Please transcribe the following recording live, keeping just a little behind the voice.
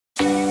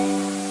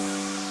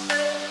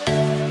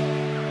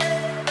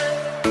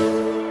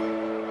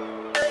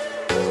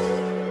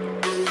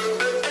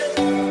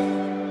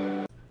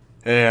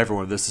Hey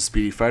everyone, this is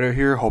Speedyfighter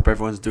here. Hope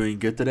everyone's doing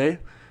good today.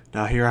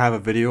 Now here I have a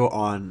video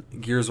on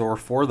Gears of War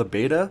 4, the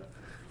beta.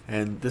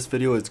 And this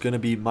video is going to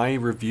be my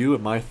review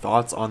and my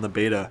thoughts on the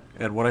beta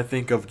and what I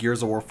think of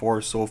Gears of War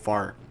 4 so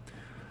far.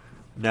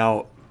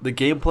 Now, the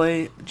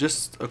gameplay,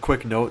 just a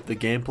quick note, the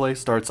gameplay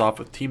starts off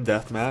with Team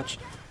Deathmatch.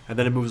 And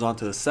then it moves on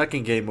to the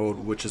second game mode,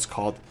 which is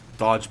called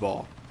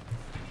Dodgeball.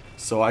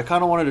 So I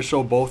kind of wanted to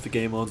show both the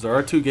game modes. There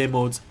are two game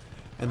modes.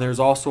 And there's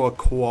also a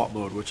co-op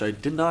mode, which I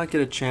did not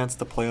get a chance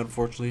to play,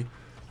 unfortunately.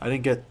 I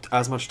didn't get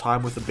as much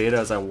time with the beta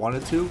as I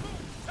wanted to.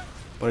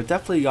 But I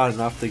definitely got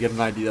enough to get an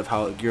idea of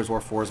how Gears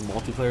of War 4's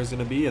multiplayer is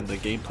going to be and the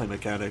gameplay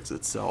mechanics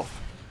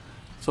itself.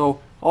 So,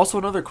 also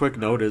another quick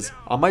note is,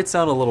 I might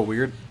sound a little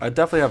weird. I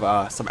definitely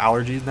have some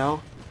allergies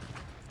now.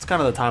 It's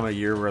kind of the time of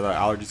year where the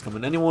allergies come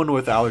in. Anyone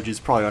with allergies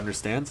probably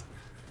understands.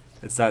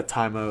 It's that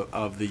time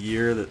of the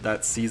year,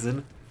 that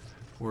season,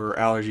 where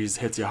allergies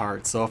hits you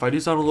hard. So if I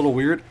do sound a little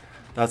weird,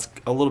 that's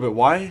a little bit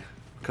why,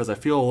 because I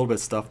feel a little bit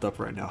stuffed up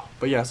right now.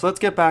 But yeah, so let's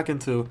get back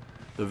into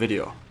the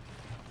video.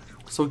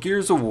 So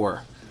Gears of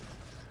War.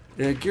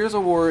 Yeah, Gears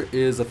of War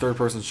is a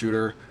third-person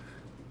shooter,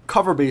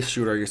 cover-based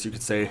shooter, I guess you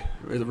could say.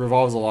 It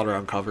revolves a lot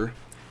around cover.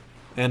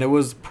 And it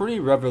was pretty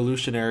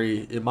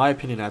revolutionary, in my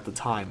opinion, at the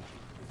time.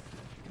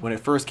 When it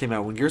first came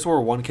out. When Gears of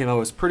War 1 came out, it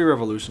was pretty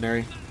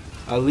revolutionary.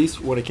 At least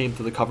when it came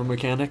to the cover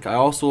mechanic. There's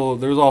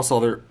also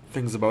other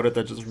things about it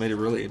that just made it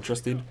really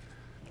interesting.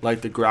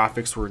 Like, the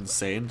graphics were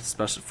insane,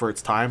 especially for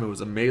its time. It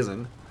was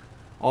amazing.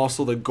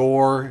 Also, the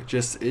gore,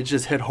 it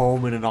just hit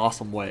home in an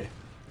awesome way.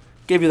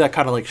 Gave you that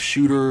kind of like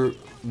shooter,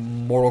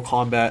 Mortal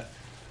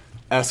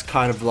Kombat-esque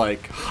kind of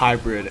like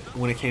hybrid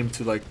when it came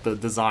to like the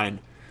design,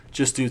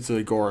 just due to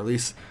the gore. At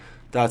least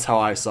that's how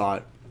I saw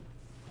it.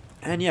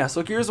 And yeah,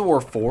 so Gears of War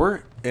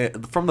 4,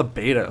 from the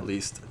beta at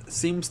least,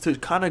 seems to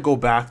kind of go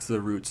back to the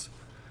roots.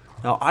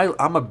 Now,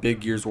 I'm a big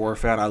Gears of War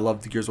fan. I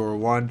loved Gears of War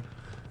 1.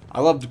 I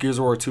loved Gears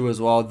of War 2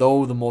 as well,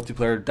 though the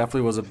multiplayer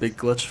definitely was a big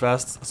glitch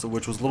fest,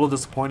 which was a little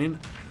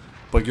disappointing.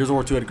 But Gears of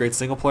War 2 had a great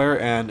single player,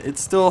 and it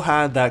still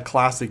had that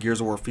classic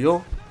Gears of War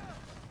feel.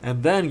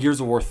 And then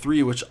Gears of War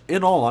 3, which,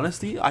 in all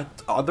honesty,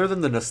 other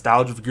than the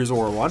nostalgia of Gears of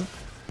War 1,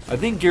 I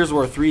think Gears of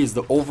War 3 is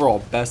the overall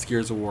best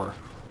Gears of War.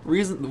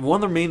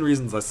 One of the main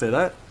reasons I say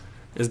that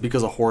is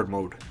because of Horde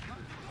mode.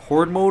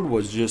 Horde mode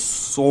was just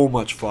so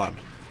much fun.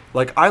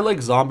 Like, I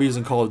like zombies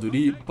in Call of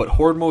Duty, but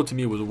Horde mode to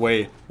me was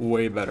way,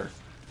 way better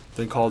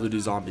than Call of Duty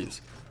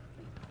Zombies.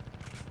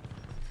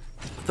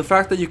 The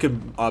fact that you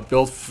can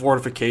build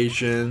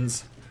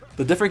fortifications,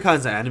 the different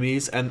kinds of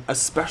enemies, and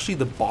especially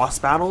the boss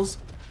battles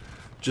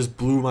just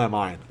blew my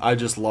mind. I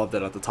just loved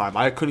it at the time.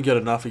 I couldn't get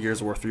enough of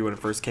Gears of War 3 when it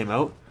first came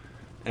out.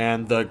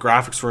 And the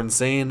graphics were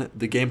insane,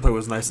 the gameplay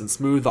was nice and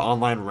smooth, the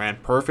online ran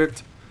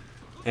perfect,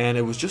 and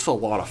it was just a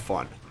lot of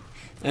fun.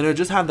 And it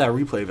just had that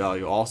replay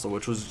value also,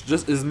 which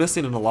is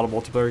missing in a lot of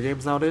multiplayer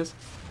games nowadays.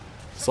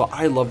 So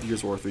I loved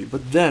Gears of War 3.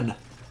 But then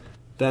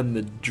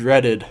the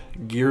dreaded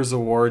Gears of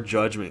War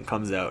Judgment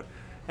comes out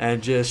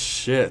and just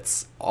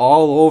shits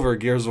all over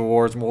Gears of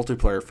War's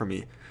multiplayer for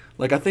me.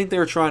 Like, I think they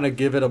were trying to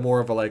give it a more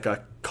of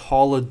a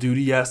Call of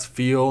Duty-esque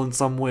feel in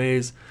some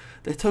ways.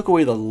 They took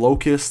away the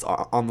Locust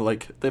on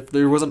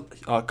there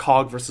wasn't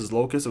COG versus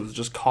Locust, it was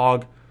just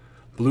COG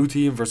blue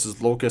team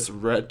versus Locust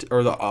red,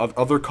 or the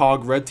other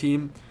COG red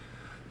team.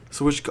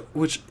 So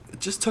which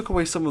just took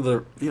away some of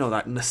the,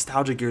 that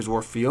nostalgic Gears of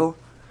War feel.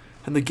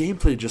 And the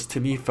gameplay just, to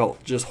me,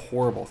 felt just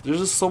horrible. There's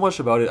just so much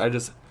about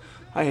it.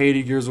 I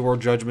hated Gears of War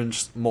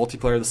Judgment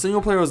multiplayer. The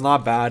single player was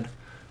not bad.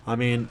 I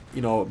mean,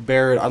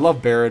 Barrett, I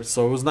love Barrett,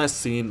 so it was nice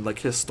seeing, like,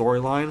 his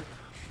storyline.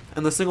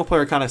 And the single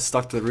player kind of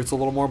stuck to the roots a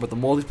little more, but the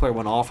multiplayer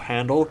went off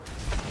handle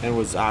and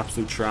was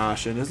absolute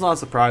trash. And it's not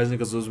surprising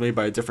because it was made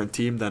by a different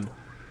team than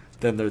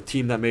the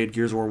team that made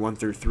Gears of War 1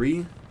 through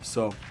 3.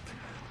 So,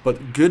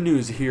 but good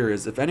news here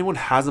is, if anyone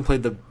hasn't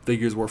played the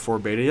Gears of War 4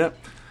 beta yet,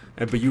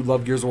 but you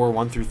love Gears of War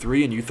 1 through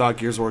 3 and you thought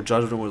Gears of War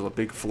Judgment was a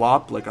big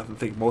flop, like I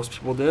think most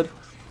people did,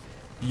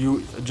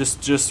 you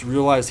just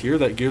realize here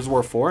that Gears of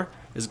War 4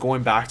 is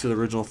going back to the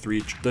original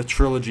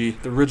the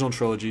original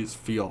trilogy's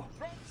feel.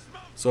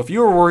 So if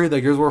you were worried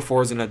that Gears of War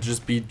 4 is going to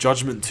just be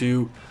Judgment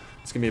 2,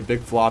 it's going to be a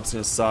big flop, it's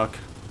going to suck,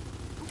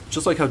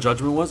 just like how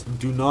Judgment was,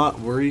 do not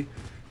worry.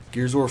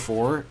 Gears of War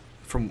 4,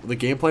 from the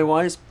gameplay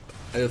wise,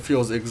 it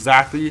feels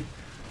exactly,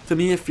 to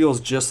me it feels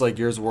just like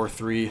Gears of War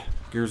 3,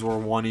 Gears of War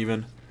 1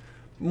 even.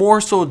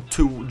 More so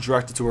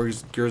directed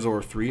towards Gears of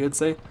War 3, I'd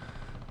say.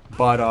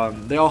 But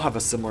they all have a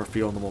similar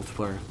feel in the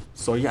multiplayer.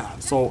 So yeah,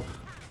 so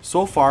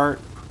far,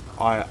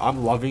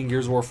 I'm loving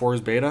Gears of War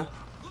 4's beta.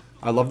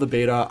 I love the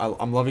beta.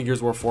 I'm loving Gears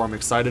of War 4. I'm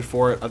excited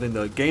for it. I think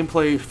the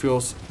gameplay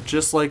feels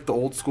just like the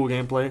old school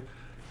gameplay.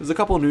 There's a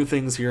couple of new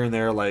things here and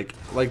there, like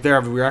there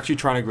we were actually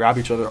trying to grab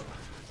each other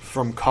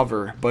from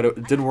cover, but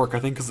it didn't work. I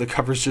think because the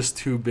cover's just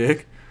too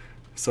big,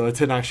 so it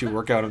didn't actually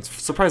work out. I'm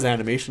surprised the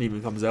animation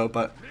even comes out,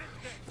 but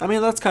I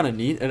mean, that's kind of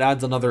neat. It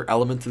adds another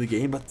element to the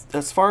game. But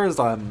as far as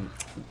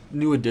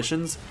new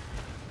additions,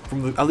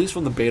 at least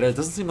from the beta, it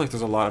doesn't seem like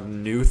there's a lot of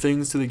new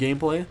things to the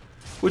gameplay,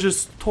 which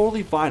is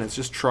totally fine. It's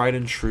just tried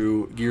and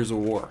true Gears of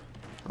War,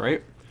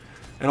 right?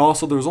 And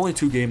also, there was only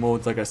 2 game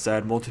modes, like I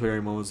said,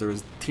 multiplayer modes. There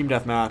was Team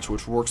Deathmatch,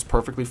 which works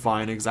perfectly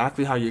fine,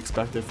 exactly how you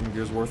expect it from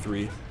Gears of War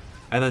 3.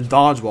 And then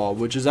Dodgeball,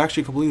 which is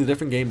actually a completely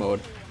different game mode,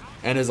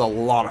 and is a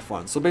lot of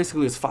fun. So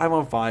basically, it's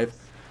 5-on-5.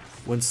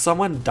 When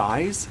someone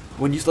dies,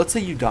 let's say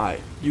you die,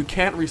 you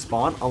can't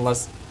respawn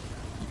unless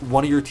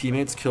one of your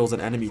teammates kills an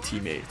enemy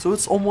teammate. So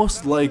it's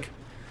almost like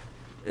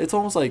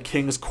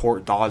King's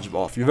Court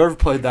Dodgeball. If you've ever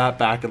played that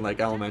back in like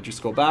elementary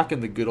school, back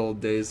in the good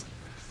old days.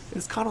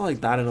 It's kind of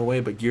like that in a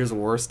way, but Gears of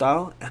War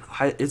style, and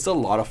it's a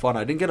lot of fun.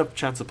 I didn't get a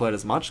chance to play it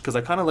as much because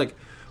I kind of like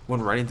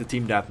went right into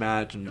Team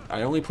Deathmatch, and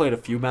I only played a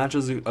few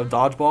matches of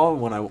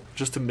Dodgeball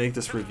just to make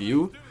this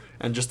review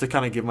and just to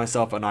kind of give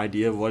myself an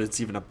idea of what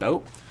it's even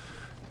about.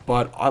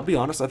 But I'll be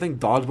honest, I think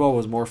Dodgeball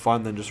was more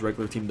fun than just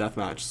regular Team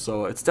Deathmatch,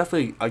 so it's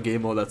definitely a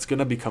game mode that's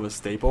gonna become a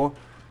staple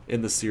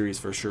in the series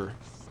for sure.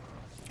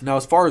 Now,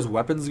 as far as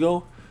weapons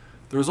go,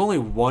 there was only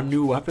one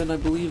new weapon I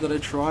believe that I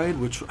tried,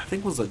 which I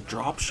think was a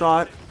drop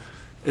shot.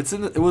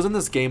 It was in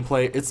this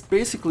gameplay. It's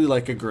basically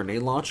like a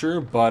grenade launcher,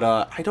 but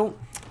I don't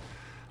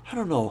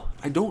know.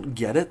 I don't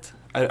get it.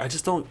 I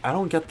just don't. I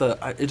don't get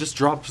it just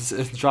drops.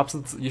 It drops.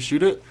 You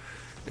shoot it.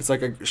 It's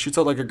like shoots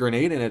out like a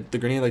grenade, and the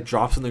grenade like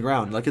drops in the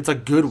ground. Like, it's a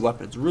good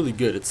weapon. It's really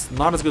good. It's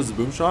not as good as a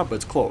boom shot, but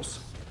it's close.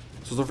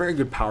 So it's a very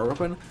good power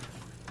weapon.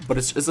 But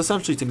it's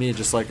essentially to me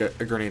just like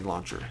a grenade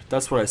launcher.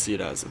 That's what I see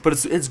it as.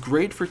 But it's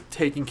great for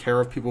taking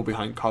care of people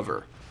behind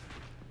cover.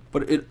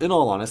 But in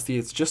all honesty,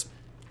 it's just.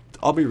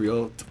 I'll be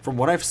real, from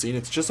what I've seen,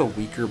 it's just a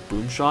weaker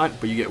boom shot,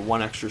 but you get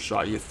 1 extra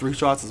shot. You get 3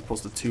 shots as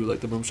opposed to 2.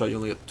 Like the boom shot, you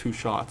only get 2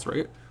 shots,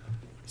 right?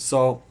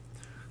 So,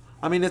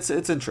 I mean, it's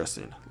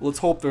interesting. Let's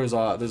hope there's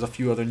a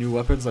few other new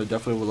weapons. I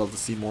definitely would love to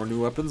see more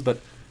new weapons,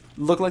 but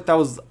looked like that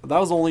was the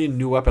only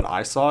new weapon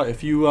I saw.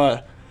 If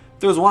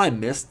there was one I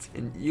missed,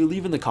 and you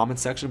leave in the comment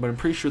section, but I'm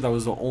pretty sure that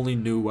was the only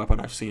new weapon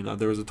I've seen.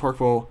 There was a torque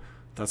bow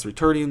that's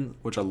returning,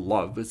 which I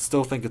love. I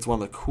still think it's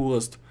one of the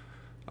coolest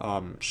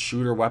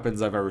shooter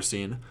weapons I've ever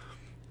seen.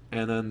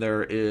 And then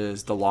there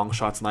is the long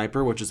shot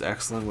sniper, which is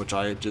excellent, which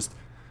I just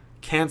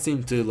can't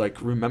seem to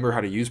like remember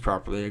how to use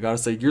properly. I gotta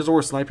say, Gears of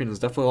War sniping is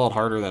definitely a lot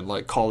harder than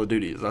like Call of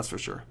Duty, that's for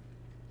sure.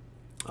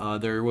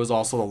 There was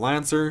also the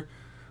Lancer,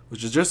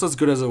 which is just as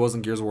good as it was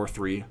in Gears of War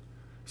 3.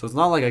 So it's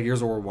not like a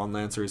Gears of War 1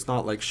 Lancer. It's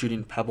not like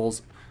shooting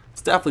pebbles.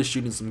 It's definitely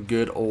shooting some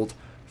good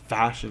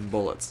old-fashioned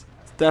bullets.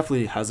 It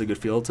definitely has a good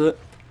feel to it.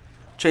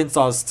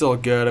 Chainsaw is still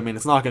good. I mean,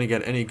 it's not going to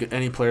get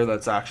any player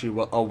that's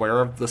actually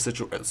aware of the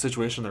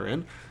situation they're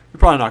in. You're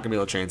probably not going to be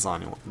able to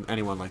chainsaw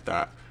anyone like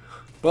that.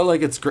 But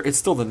like, it's great. It's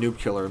still the noob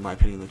killer in my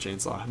opinion, the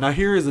chainsaw. Now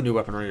here is the new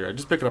weapon right here. I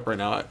just picked it up right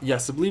now.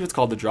 Yes, I believe it's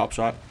called the drop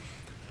shot.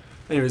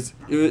 Anyways,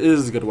 it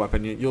is a good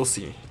weapon. You'll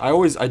see. I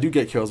do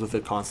get kills with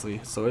it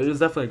constantly, so it is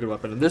definitely a good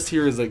weapon. And this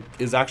here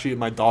is actually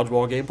my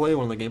dodgeball gameplay,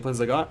 one of the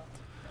gameplays I got.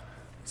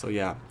 So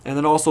yeah, and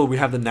then also we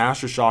have the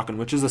Nasher shotgun,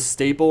 which is a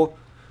staple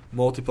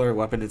multiplayer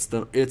weapon.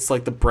 It's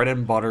like the bread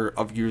and butter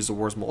of Gears of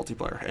War's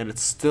multiplayer, and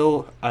it's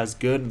still as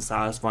good and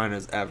satisfying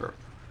as ever.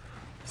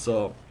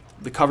 So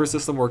the cover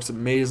system works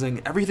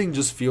amazing. Everything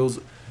just feels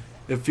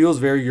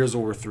very Gears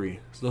of War 3.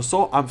 So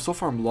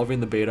far I'm loving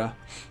the beta.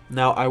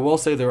 Now I will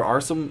say there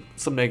are some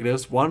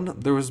negatives. One,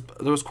 there was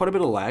quite a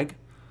bit of lag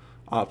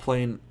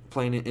playing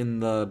in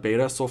the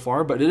beta so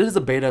far, but it is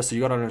a beta, so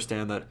you gotta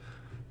understand that,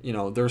 you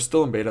know, they're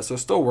still in beta, so they're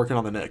still working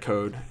on the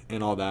netcode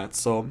and all that.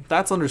 So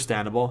that's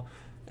understandable.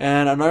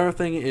 And another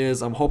thing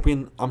is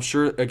I'm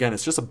sure, again,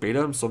 it's just a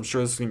beta, so I'm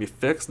sure this is gonna be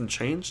fixed and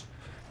changed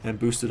and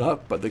boosted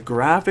up, but the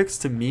graphics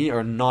to me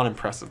are not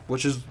impressive,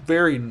 which is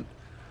very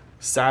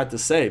sad to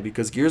say,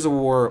 because Gears of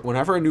War,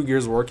 whenever a new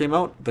Gears of War came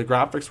out, the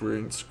graphics were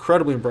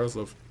incredibly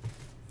impressive.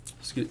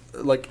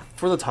 Like,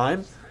 for the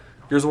time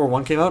Gears of War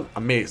 1 came out,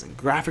 amazing.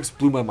 Graphics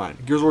blew my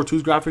mind. Gears of War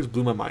 2's graphics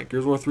blew my mind.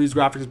 Gears of War 3's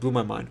graphics blew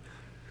my mind.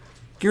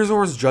 Gears of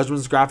War's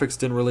Judgment's graphics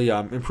didn't really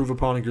improve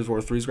upon Gears of War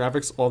 3's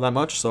graphics all that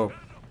much, so,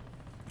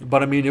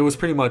 but I mean, it was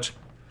pretty much,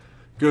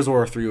 Gears of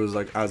War 3 was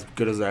like as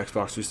good as the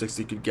Xbox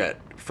 360 could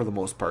get for the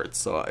most part,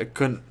 so I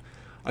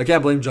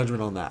can't blame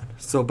Judgment on that.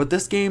 So, but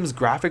this game's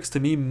graphics to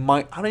me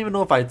I don't even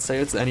know if I'd say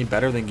it's any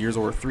better than Gears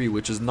of War 3,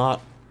 which is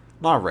not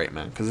right,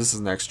 man, because this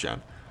is next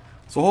gen.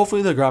 So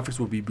hopefully the graphics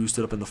will be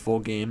boosted up in the full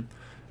game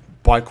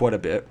by quite a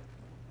bit,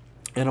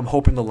 and I'm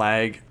hoping the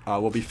lag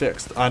will be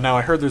fixed. Now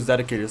I heard there's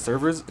dedicated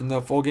servers in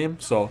the full game,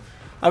 so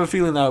I have a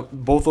feeling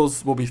that both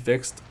those will be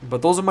fixed,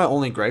 but those are my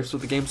only gripes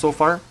with the game so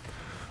far.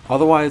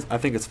 Otherwise, I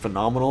think it's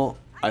phenomenal.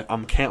 I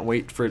can't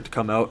wait for it to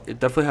come out. It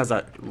definitely has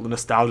that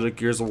nostalgic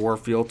Gears of War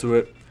feel to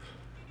it.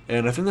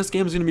 And I think this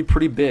game is going to be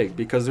pretty big,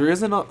 because there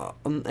isn't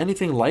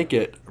anything like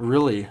it,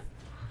 really,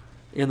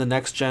 in the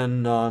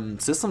next-gen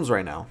systems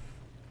right now.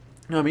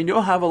 You know, I mean, you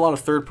don't have a lot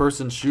of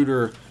third-person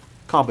shooter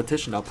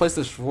competition. Now,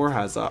 PlayStation 4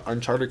 has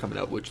Uncharted coming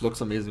out, which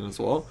looks amazing as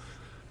well.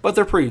 But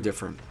they're pretty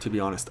different, to be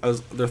honest.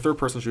 They're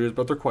third-person shooters,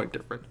 but they're quite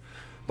different.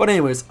 But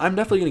anyways, I'm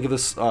definitely going to give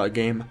this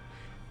game,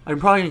 I'm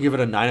probably going to give it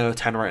a 9 out of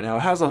 10 right now.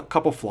 It has a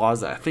couple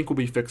flaws that I think will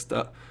be fixed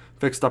up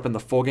in the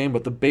full game,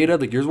 but the beta,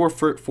 the Gears of War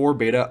 4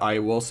 beta, I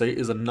will say,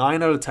 is a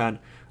 9 out of 10.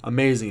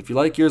 Amazing. If you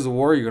like Gears of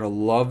War, you're going to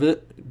love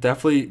it.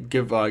 Definitely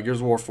give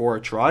Gears of War 4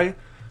 a try.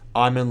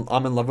 I'm in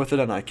love with it,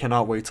 and I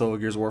cannot wait till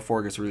Gears of War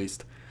 4 gets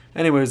released.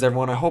 Anyways,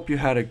 everyone, I hope you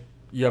have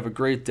a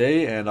great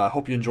day, and I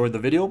hope you enjoyed the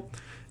video.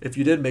 If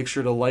you did, make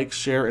sure to like,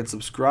 share, and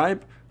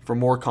subscribe for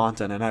more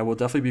content, and I will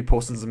definitely be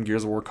posting some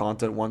Gears of War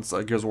content once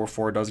Gears of War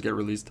 4 does get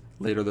released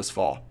later this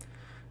fall.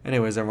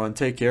 Anyways, everyone,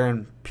 take care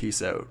and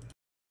peace out.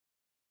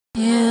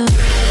 Yeah.